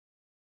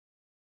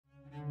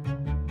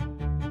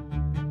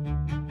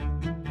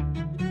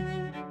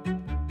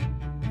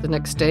The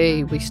next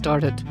day, we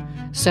started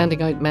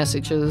sending out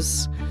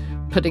messages,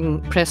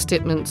 putting press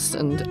statements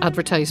and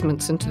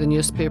advertisements into the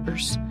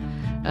newspapers,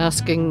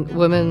 asking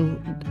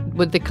women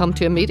would they come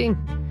to a meeting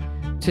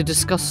to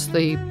discuss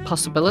the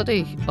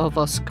possibility of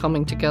us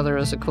coming together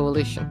as a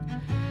coalition.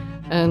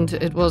 And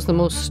it was the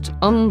most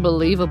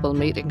unbelievable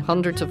meeting.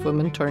 Hundreds of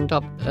women turned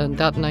up, and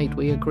that night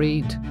we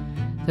agreed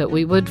that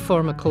we would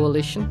form a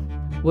coalition.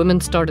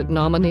 Women started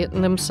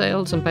nominating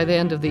themselves, and by the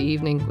end of the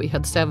evening we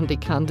had 70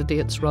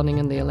 candidates running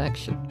in the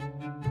election.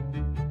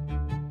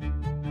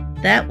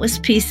 That was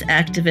peace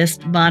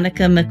activist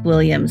Monica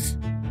McWilliams.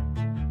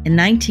 In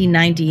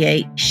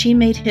 1998, she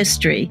made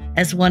history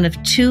as one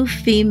of 2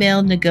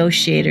 female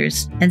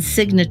negotiators and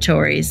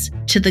signatories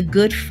to the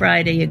Good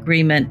Friday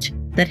Agreement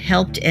that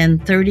helped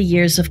end 30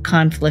 years of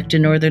conflict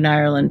in Northern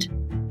Ireland.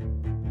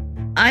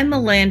 I'm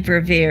Melanne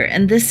Verveer,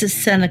 and this is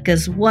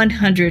Seneca's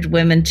 100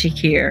 Women to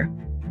Hear.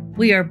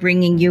 We are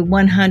bringing you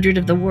 100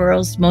 of the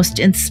world's most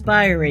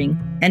inspiring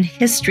and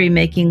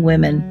history-making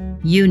women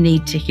you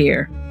need to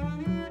hear.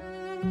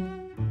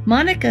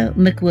 Monica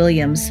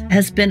McWilliams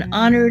has been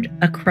honored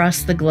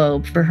across the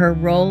globe for her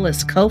role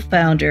as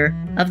co-founder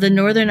of the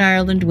Northern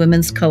Ireland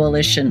Women's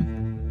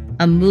Coalition,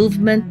 a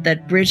movement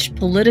that bridged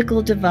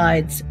political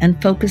divides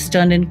and focused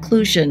on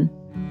inclusion,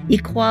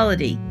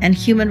 equality, and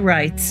human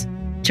rights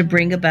to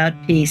bring about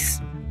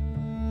peace.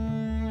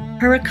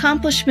 Her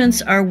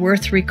accomplishments are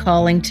worth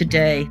recalling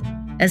today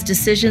as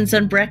decisions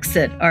on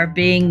Brexit are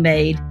being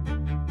made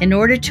in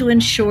order to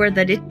ensure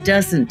that it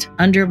doesn't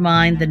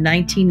undermine the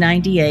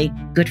 1998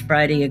 Good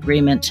Friday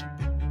Agreement.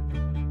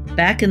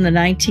 Back in the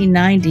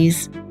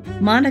 1990s,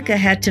 Monica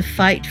had to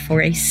fight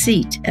for a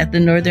seat at the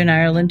Northern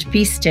Ireland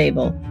peace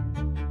table.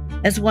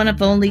 As one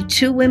of only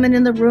 2 women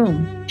in the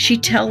room, she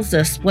tells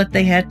us what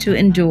they had to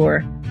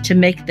endure to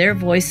make their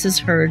voices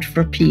heard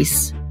for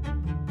peace.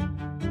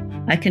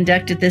 I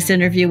conducted this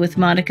interview with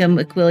Monica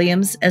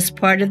McWilliams as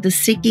part of the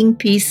Seeking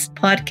Peace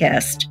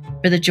podcast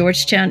for the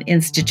Georgetown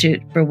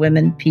Institute for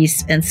Women,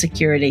 Peace, and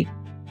Security.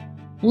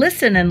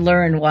 Listen and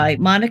learn why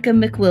Monica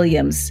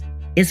McWilliams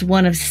is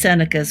one of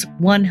Seneca's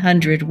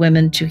 100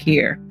 Women to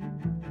Hear.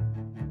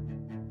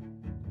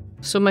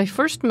 So my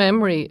first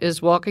memory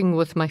is walking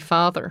with my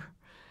father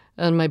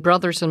and my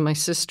brothers and my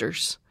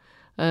sisters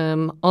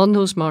on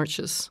those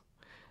marches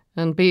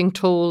and being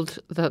told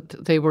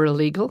that they were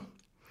illegal,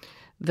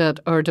 that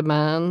our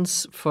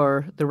demands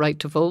for the right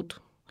to vote,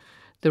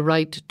 the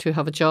right to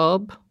have a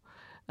job,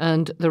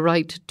 and the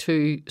right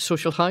to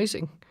social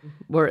housing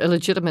were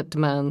illegitimate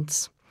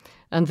demands,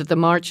 and that the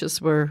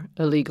marches were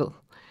illegal.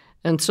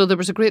 And so there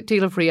was a great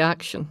deal of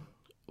reaction,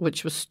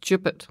 which was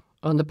stupid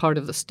on the part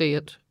of the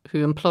state,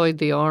 who employed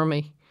the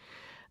army.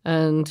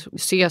 And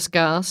CS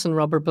gas and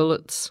rubber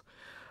bullets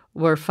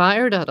were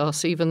fired at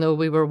us, even though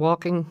we were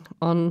walking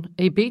on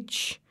a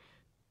beach.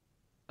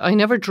 I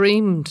never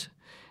dreamed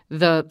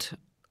that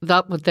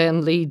that would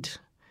then lead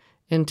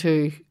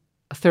into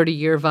a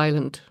 30-year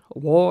violent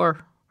war.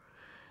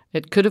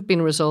 It could have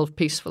been resolved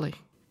peacefully.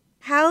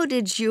 How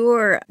did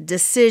your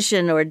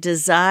decision or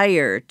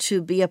desire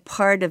to be a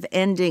part of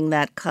ending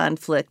that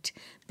conflict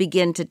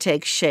begin to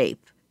take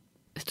shape?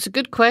 It's a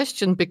good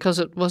question because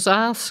it was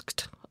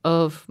asked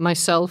of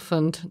myself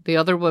and the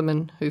other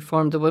women who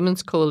formed the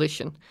Women's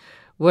Coalition,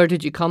 where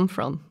did you come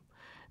from?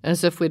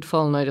 As if we'd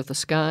fallen out of the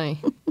sky.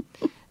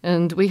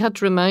 And we had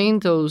to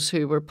remind those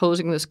who were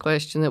posing this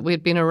question that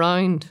we'd been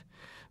around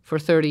for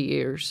 30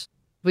 years.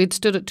 We'd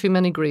stood at too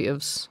many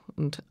graves.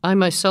 And I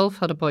myself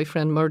had a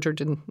boyfriend murdered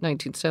in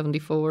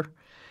 1974.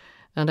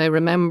 And I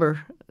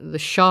remember the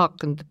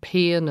shock and the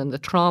pain and the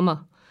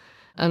trauma.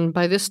 And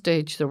by this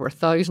stage, there were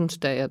thousands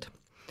dead.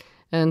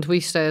 And we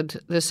said,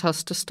 this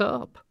has to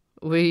stop.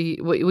 We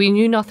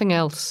knew nothing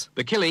else.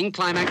 The killing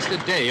climaxed a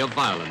day of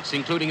violence,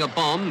 including a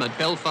bomb at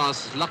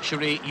Belfast's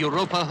luxury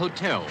Europa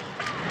Hotel.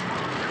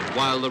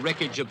 While the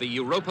wreckage of the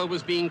Europa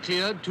was being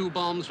cleared, 2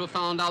 bombs were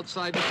found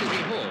outside the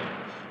City Hall.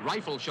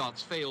 Rifle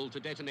shots failed to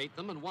detonate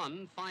them, and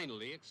one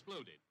finally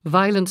exploded.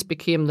 Violence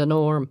became the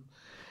norm.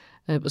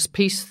 It was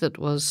peace that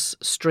was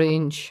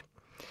strange.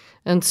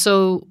 And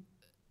so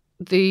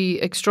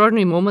the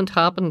extraordinary moment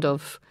happened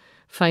of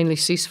finally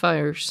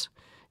ceasefires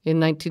in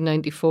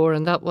 1994,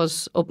 and that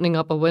was opening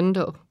up a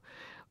window.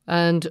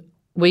 And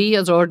we,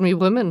 as ordinary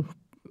women,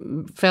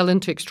 fell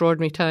into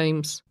extraordinary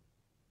times.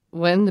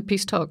 When the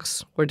peace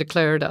talks were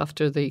declared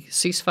after the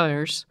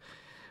ceasefires,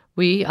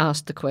 we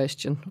asked the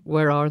question,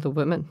 where are the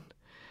women?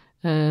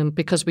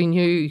 Because we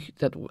knew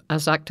that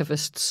as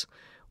activists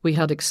we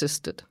had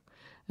existed.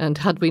 And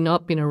had we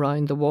not been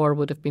around, the war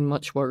would have been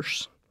much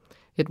worse.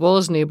 It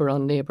was neighbour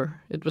on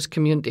neighbour. It was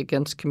community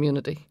against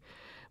community.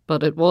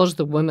 But it was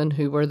the women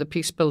who were the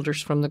peace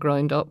builders from the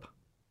ground up.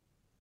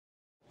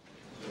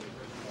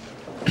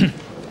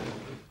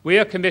 We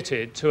are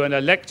committed to an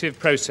elective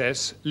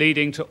process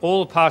leading to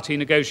all-party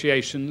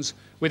negotiations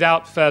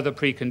without further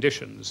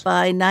preconditions.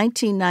 By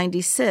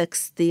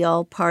 1996, the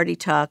all-party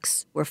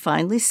talks were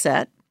finally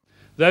set.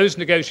 Those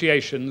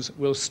negotiations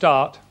will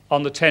start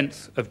on the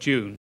 10th of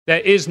June. There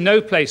is no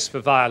place for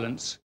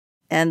violence.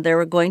 and there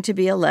were going to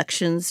be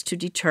elections to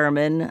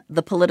determine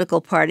the political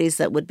parties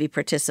that would be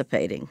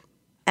participating.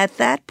 At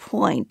that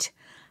point,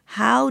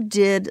 how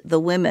did the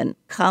women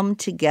come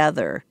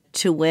together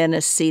to win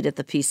a seat at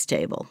the peace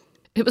table?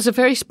 It was a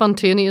very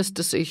spontaneous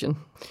decision.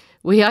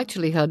 We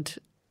actually had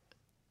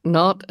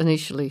not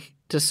initially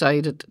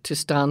decided to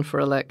stand for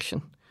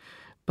election,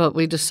 but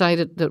we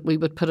decided that we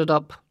would put it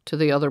up to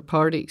the other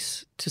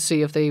parties to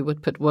see if they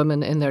would put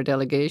women in their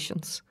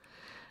delegations.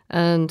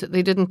 And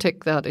they didn't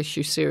take that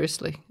issue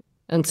seriously.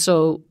 And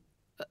so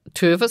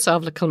two of us,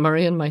 Avla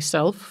Kilmurray and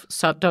myself,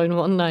 sat down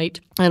one night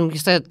and we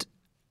said,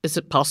 is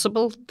it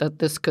possible that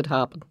this could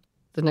happen?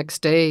 The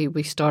next day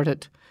we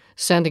started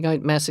sending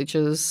out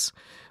messages,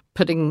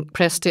 putting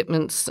press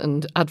statements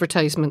and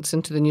advertisements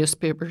into the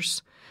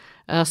newspapers,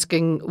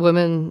 asking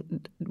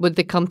women would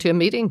they come to a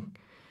meeting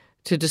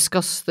to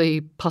discuss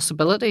the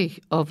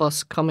possibility of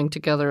us coming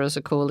together as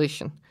a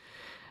coalition.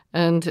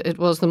 And it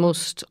was the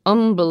most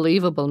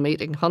unbelievable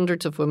meeting.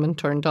 Hundreds of women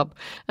turned up.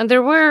 And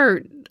there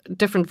were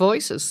different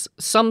voices.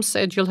 Some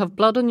said you'll have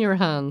blood on your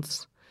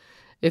hands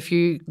if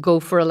you go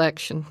for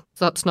election.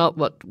 That's not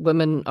what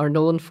women are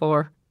known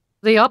for.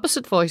 The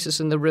opposite voices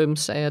in the room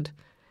said,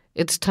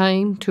 it's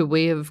time to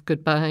wave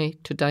goodbye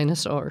to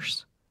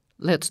dinosaurs.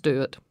 Let's do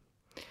it.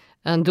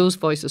 And those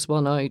voices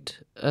won out.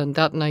 And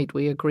that night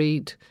we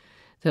agreed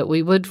that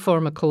we would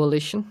form a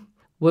coalition.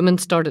 Women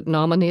started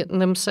nominating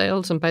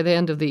themselves, and by the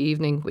end of the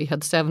evening, we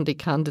had 70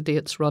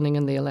 candidates running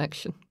in the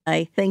election.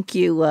 I think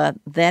you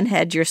then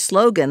had your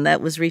slogan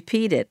that was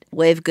repeated,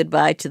 wave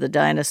goodbye to the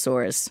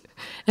dinosaurs.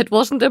 It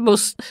wasn't the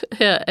most...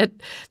 the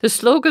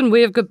slogan,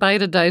 wave goodbye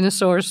to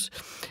dinosaurs,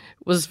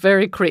 was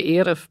very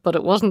creative, but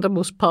it wasn't the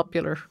most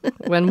popular.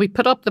 When we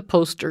put up the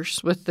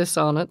posters with this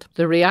on it,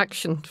 the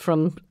reaction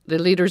from the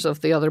leaders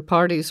of the other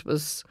parties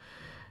was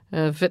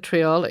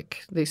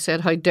vitriolic. They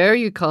said, how dare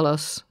you call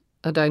us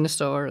a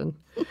dinosaur? And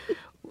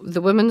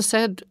the women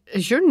said,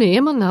 is your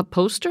name on that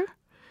poster?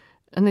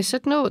 And they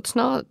said, no, it's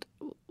not.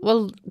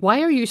 Well,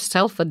 why are you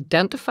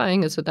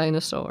self-identifying as a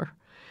dinosaur?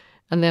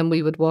 And then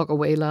we would walk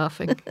away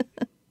laughing.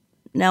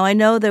 Now, I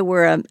know there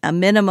were a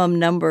minimum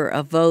number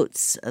of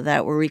votes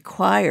that were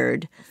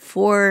required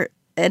for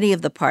any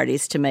of the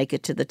parties to make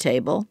it to the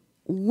table.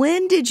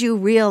 When did you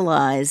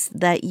realize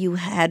that you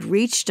had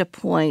reached a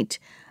point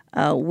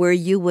where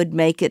you would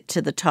make it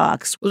to the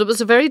talks? Well, it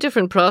was a very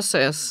different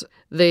process.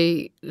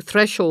 The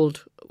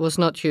threshold was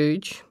not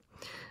huge,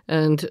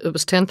 and it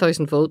was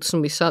 10,000 votes,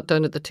 and we sat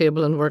down at the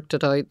table and worked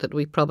it out that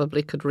we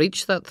probably could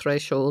reach that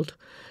threshold,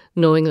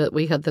 knowing that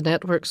we had the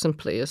networks in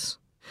place.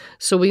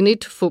 So we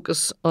need to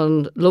focus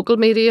on local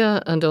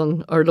media and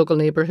on our local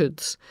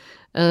neighbourhoods.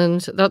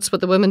 And that's what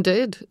the women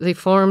did. They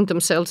formed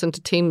themselves into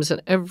teams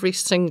in every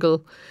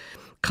single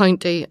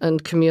county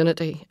and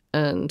community,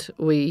 and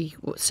we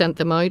sent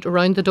them out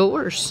around the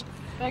doors.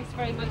 Thanks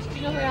very much. Do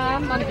you know who I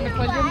am? Monica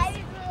McWilliams.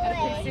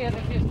 I'd appreciate it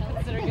if you'd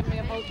consider giving me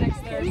a vote next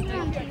Thursday.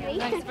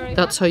 Thanks very much.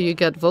 That's how you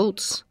get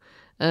votes.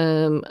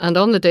 And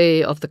on the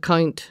day of the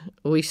count,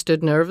 we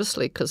stood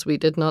nervously because we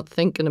did not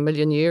think in a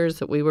million years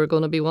that we were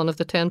going to be one of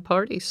the 10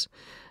 parties.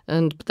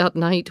 And that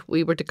night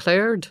we were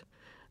declared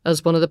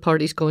as one of the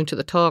parties going to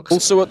the talks.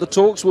 Also at the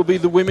talks will be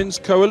the Women's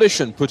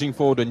Coalition, putting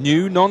forward a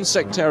new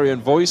non-sectarian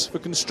voice for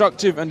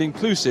constructive and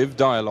inclusive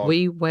dialogue.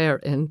 We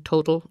were in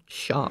total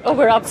shock. Oh,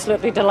 we're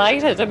absolutely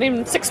delighted. I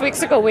mean, 6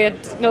 weeks ago we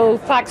had no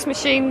fax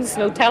machines,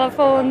 no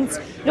telephones,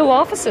 no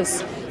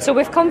offices. So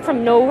we've come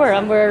from nowhere,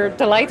 and we're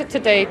delighted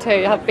today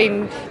to have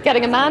been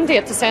getting a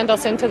mandate to send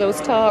us into those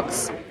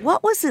talks.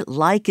 What was it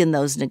like in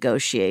those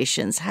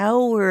negotiations?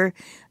 How were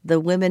the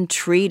women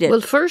treated?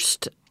 Well,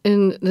 first,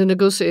 in the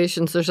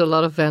negotiations, there's a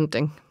lot of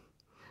venting.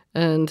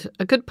 And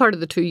a good part of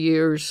the 2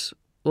 years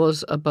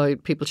was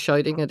about people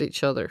shouting at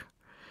each other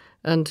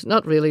and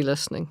not really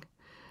listening.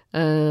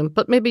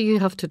 But maybe you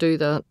have to do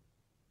that.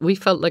 We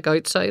felt like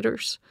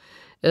outsiders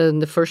in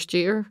the first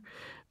year.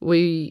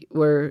 We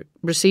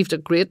received a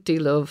great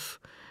deal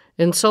of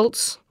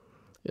insults.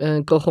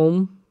 Go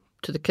home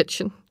to the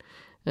kitchen.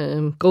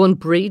 Go and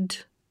breed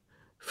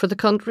for the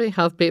country.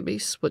 Have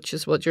babies, which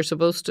is what you're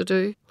supposed to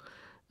do.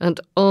 And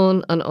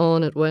on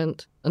it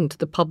went. And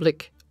the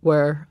public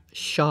were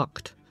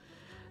shocked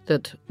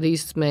that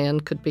these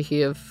men could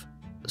behave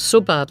so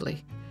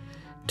badly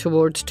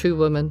towards two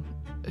women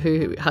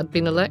who had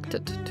been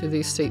elected to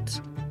these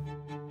seats.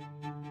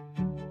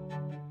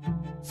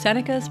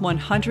 Seneca's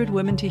 100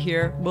 Women to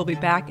Hear will be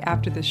back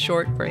after this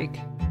short break.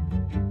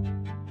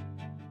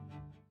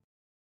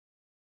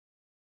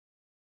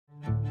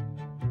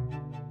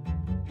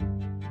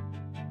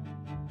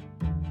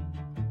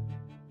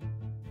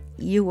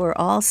 You were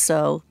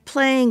also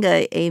playing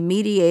a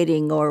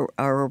mediating or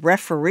a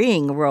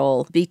refereeing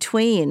role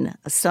between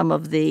some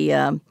of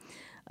the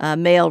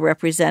male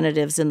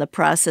representatives in the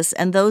process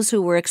and those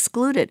who were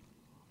excluded.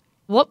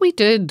 What we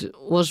did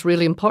was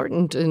really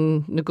important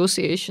in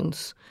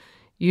negotiations.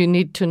 You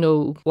need to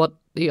know what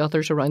the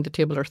others around the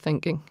table are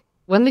thinking.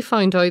 When they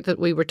found out that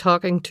we were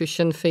talking to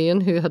Sinn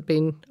Féin, who had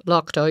been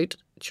locked out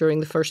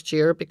during the first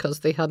year because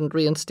they hadn't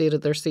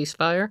reinstated their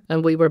ceasefire,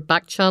 and we were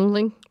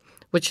back-channeling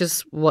which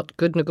is what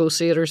good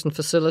negotiators and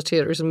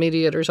facilitators and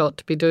mediators ought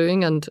to be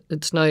doing, and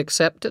it's now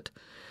accepted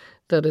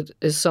that it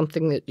is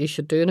something that you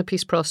should do in a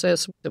peace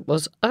process. It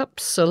was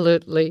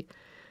absolutely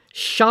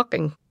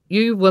shocking.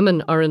 You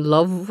women are in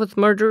love with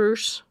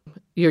murderers.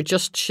 You're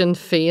just Sinn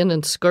Féin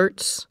in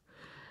skirts.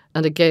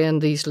 And again,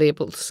 these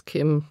labels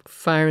came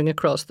firing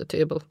across the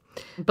table.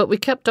 But we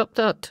kept up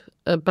that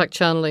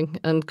back-channeling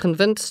and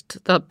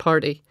convinced that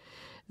party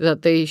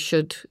that they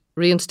should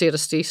reinstate a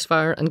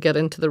ceasefire and get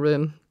into the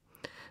room,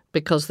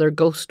 because their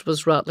ghost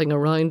was rattling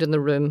around in the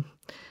room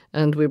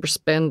and we were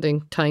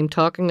spending time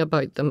talking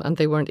about them and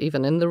they weren't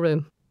even in the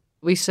room.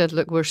 We said,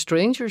 look, we're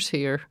strangers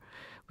here.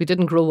 We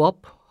didn't grow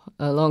up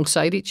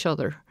alongside each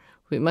other.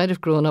 We might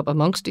have grown up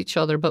amongst each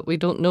other, but we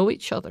don't know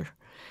each other.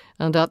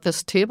 And at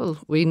this table,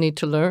 we need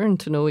to learn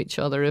to know each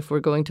other if we're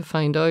going to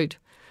find out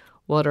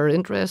what our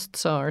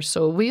interests are.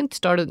 So we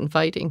started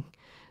inviting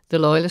the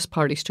loyalist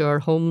parties to our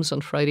homes on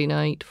Friday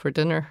night for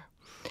dinner.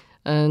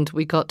 And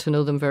we got to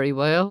know them very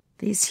well.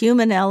 These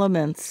human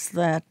elements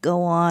that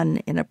go on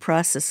in a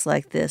process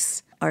like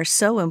this are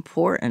so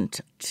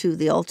important to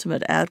the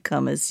ultimate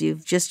outcome, as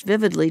you've just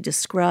vividly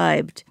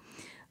described.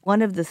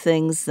 One of the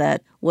things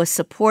that was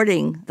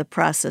supporting the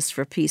process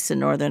for peace in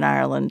Northern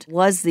Ireland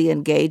was the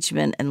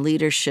engagement and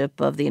leadership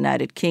of the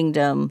United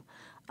Kingdom,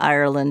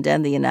 Ireland,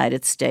 and the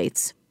United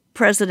States.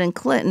 President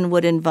Clinton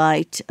would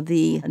invite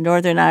the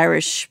Northern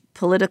Irish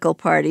political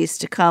parties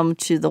to come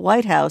to the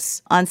White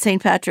House on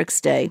St.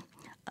 Patrick's Day.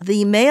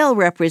 The male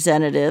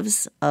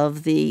representatives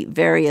of the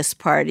various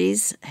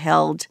parties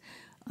held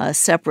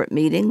separate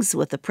meetings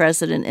with the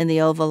president in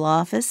the Oval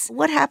Office.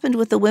 What happened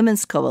with the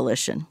Women's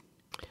Coalition?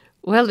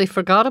 Well, they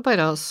forgot about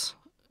us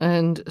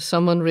and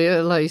someone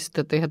realised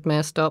that they had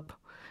messed up.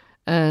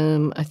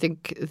 I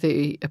think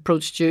they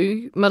approached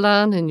you,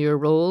 Milan, in your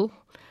role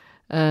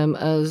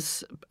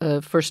as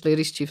First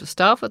Lady's Chief of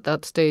Staff at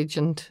that stage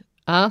and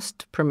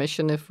asked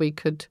permission if we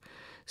could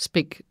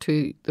speak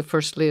to the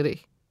First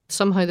Lady.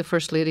 Somehow the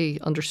First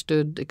Lady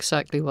understood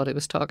exactly what I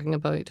was talking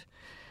about.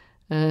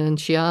 And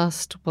she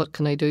asked, what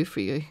can I do for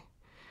you?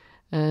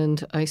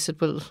 And I said,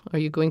 well, are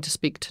you going to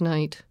speak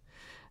tonight?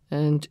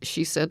 And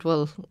she said,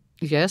 well,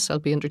 yes, I'll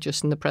be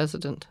introducing the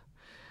President.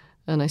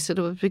 And I said,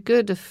 it would be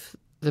good if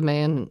the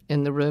men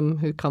in the room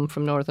who come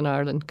from Northern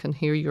Ireland can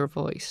hear your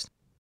voice.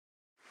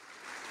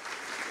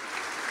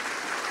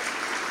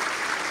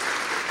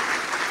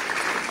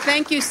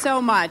 Thank you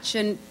so much.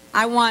 And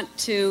I want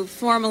to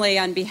formally,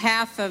 on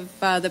behalf of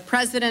the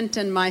President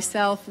and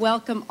myself,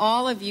 welcome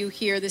all of you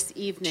here this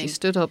evening. She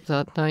stood up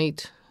that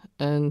night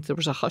and there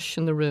was a hush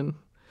in the room.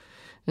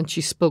 And she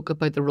spoke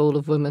about the role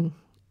of women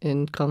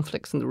in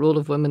conflicts and the role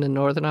of women in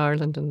Northern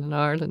Ireland and in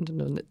Ireland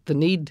and the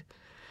need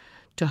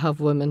to have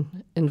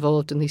women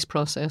involved in these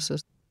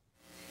processes.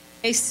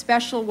 A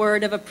special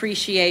word of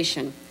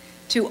appreciation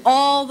to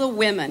all the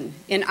women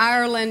in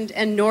Ireland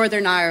and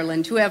Northern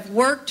Ireland who have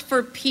worked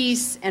for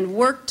peace and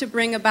worked to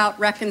bring about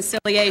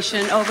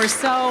reconciliation over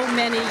so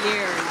many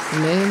years. The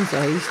men's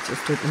eyes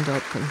just opened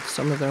up and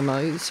some of their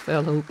mouths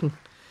fell open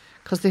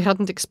because they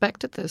hadn't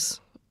expected this.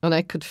 And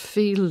I could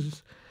feel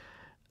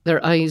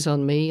their eyes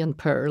on me and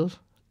Pearl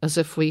as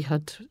if we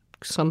had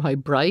somehow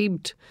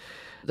bribed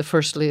the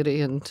First Lady,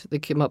 and they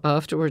came up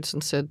afterwards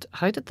and said,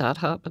 how did that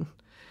happen?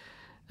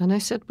 And I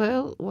said,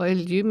 well, while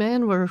you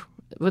men were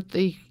with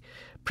the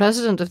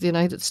President of the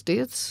United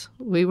States,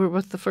 we were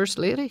with the First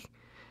Lady.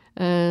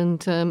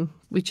 And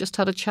we just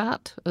had a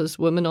chat, as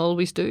women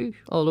always do,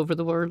 all over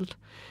the world.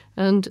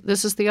 And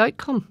this is the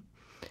outcome.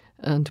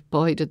 And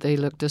boy, did they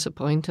look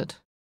disappointed.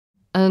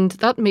 And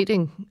that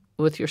meeting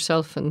with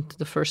yourself and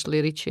the First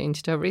Lady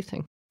changed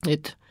everything.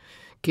 It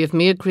gave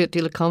me a great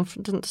deal of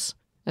confidence.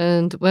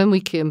 And when we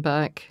came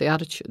back, the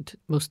attitude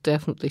most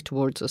definitely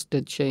towards us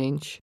did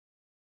change.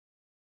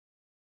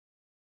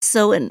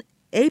 So in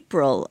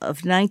April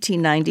of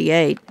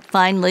 1998,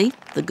 finally,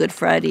 the Good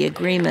Friday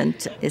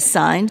Agreement is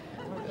signed.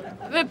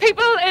 The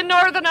people in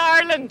Northern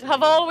Ireland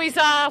have always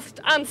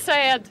asked and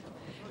said,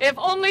 if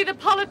only the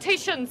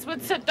politicians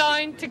would sit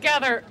down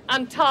together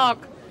and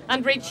talk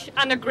and reach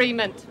an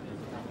agreement.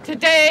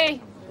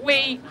 Today,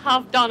 we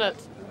have done it.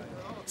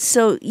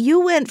 So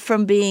you went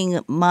from being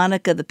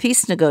Monica the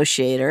peace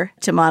negotiator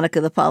to Monica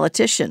the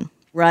politician,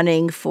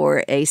 running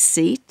for a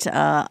seat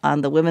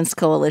on the Women's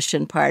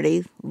Coalition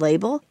Party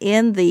label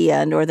in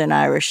the Northern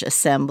Irish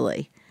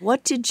Assembly.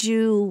 What did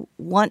you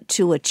want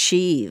to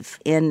achieve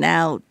in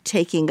now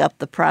taking up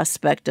the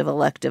prospect of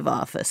elective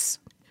office?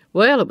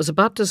 Well, it was a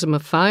baptism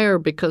of fire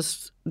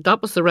because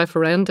that was the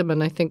referendum,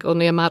 and I think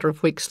only a matter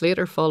of weeks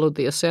later followed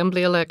the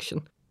Assembly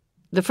election.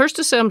 The first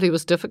Assembly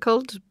was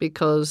difficult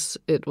because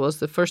it was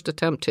the first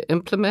attempt to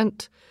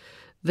implement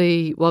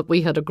what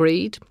we had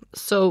agreed.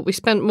 So we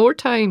spent more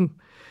time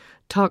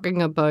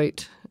talking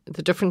about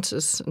the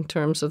differences in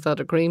terms of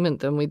that agreement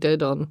than we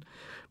did on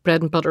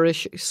bread and butter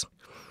issues.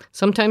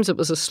 Sometimes it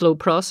was a slow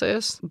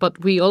process, but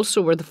we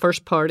also were the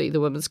first party, the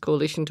Women's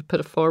Coalition, to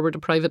put forward a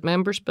private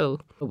members' bill,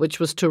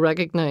 which was to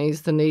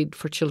recognise the need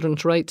for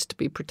children's rights to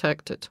be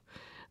protected.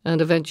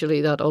 And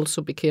eventually that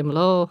also became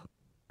law.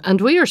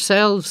 And we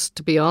ourselves,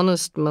 to be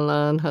honest,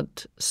 Milan, had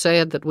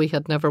said that we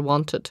had never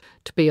wanted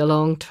to be a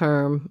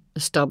long-term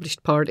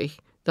established party.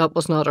 That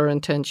was not our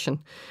intention.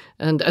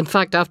 And in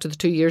fact, after the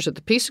 2 years of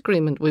the peace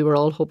agreement, we were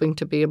all hoping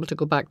to be able to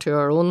go back to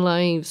our own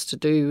lives, to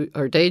do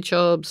our day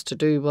jobs, to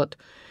do what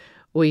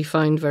we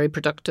find very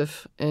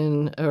productive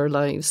in our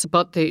lives.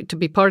 But to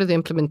be part of the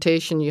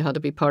implementation, you had to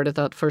be part of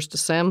that first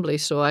assembly,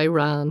 so I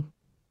ran.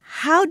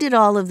 How did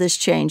all of this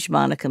change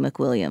Monica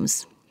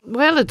McWilliams?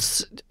 Well,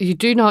 you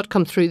do not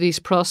come through these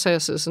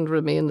processes and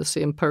remain the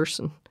same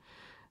person.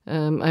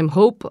 I'm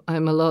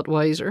a lot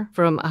wiser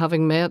from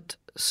having met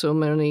so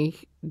many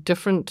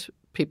different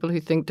people who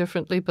think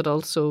differently, but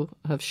also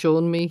have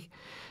shown me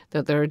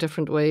that there are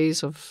different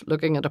ways of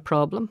looking at a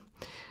problem.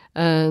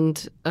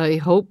 And I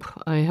hope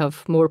I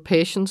have more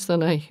patience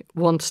than I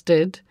once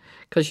did,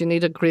 because you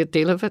need a great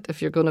deal of it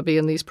if you're going to be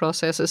in these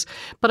processes.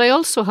 But I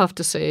also have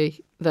to say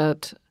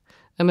that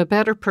I'm a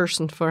better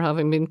person for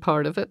having been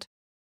part of it.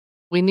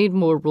 We need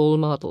more role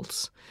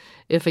models.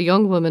 If a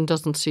young woman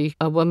doesn't see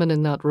a woman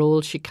in that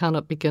role, she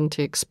cannot begin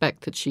to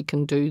expect that she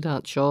can do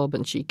that job,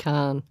 and she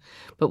can.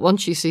 But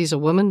once she sees a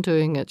woman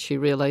doing it, she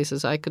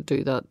realises I could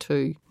do that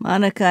too.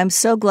 Monica, I'm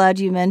so glad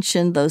you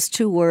mentioned those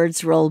two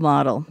words, role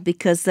model,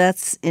 because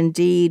that's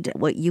indeed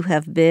what you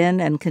have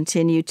been and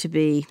continue to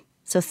be.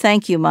 So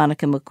thank you,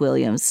 Monica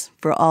McWilliams,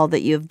 for all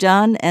that you've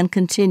done and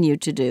continue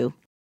to do.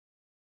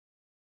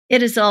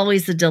 It is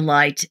always a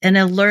delight and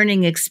a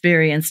learning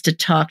experience to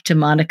talk to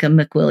Monica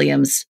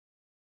McWilliams.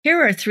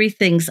 Here are 3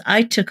 things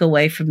I took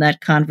away from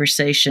that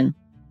conversation.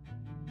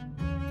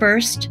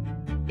 First,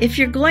 if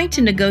you're going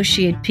to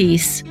negotiate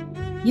peace,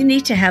 you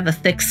need to have a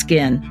thick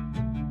skin.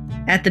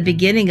 At the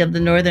beginning of the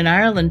Northern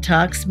Ireland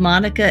talks,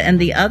 Monica and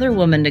the other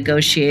woman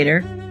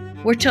negotiator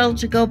were told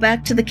to go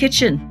back to the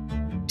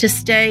kitchen, to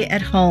stay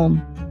at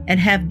home and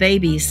have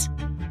babies.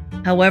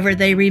 However,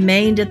 they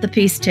remained at the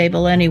peace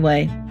table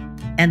anyway,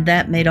 and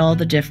that made all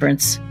the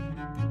difference.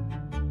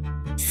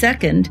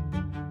 Second,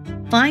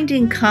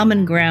 finding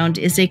common ground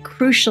is a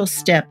crucial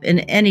step in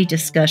any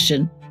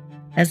discussion.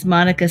 As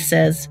Monica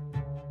says,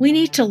 we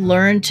need to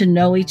learn to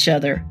know each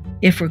other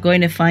if we're going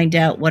to find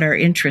out what our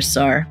interests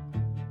are.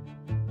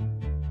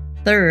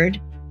 Third,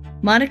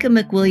 Monica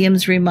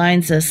McWilliams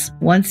reminds us,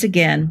 once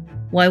again,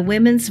 why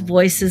women's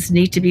voices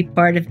need to be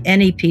part of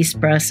any peace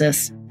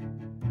process.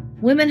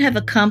 Women have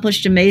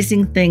accomplished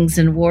amazing things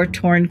in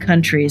war-torn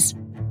countries,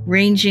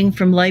 ranging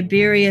from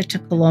Liberia to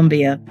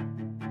Colombia.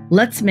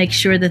 Let's make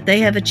sure that they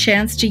have a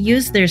chance to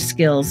use their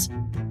skills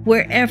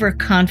wherever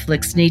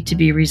conflicts need to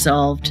be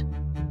resolved.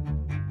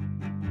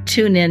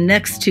 Tune in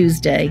next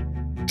Tuesday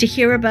to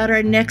hear about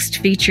our next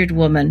featured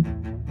woman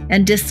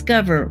and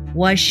discover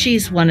why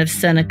she's one of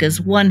Seneca's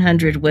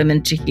 100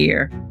 Women to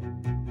Hear.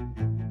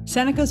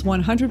 Seneca's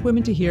 100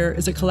 Women to Hear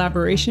is a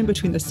collaboration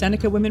between the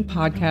Seneca Women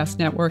Podcast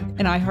Network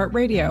and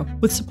iHeartRadio,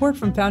 with support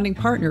from founding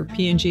partner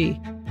P&G.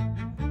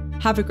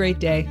 Have a great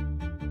day.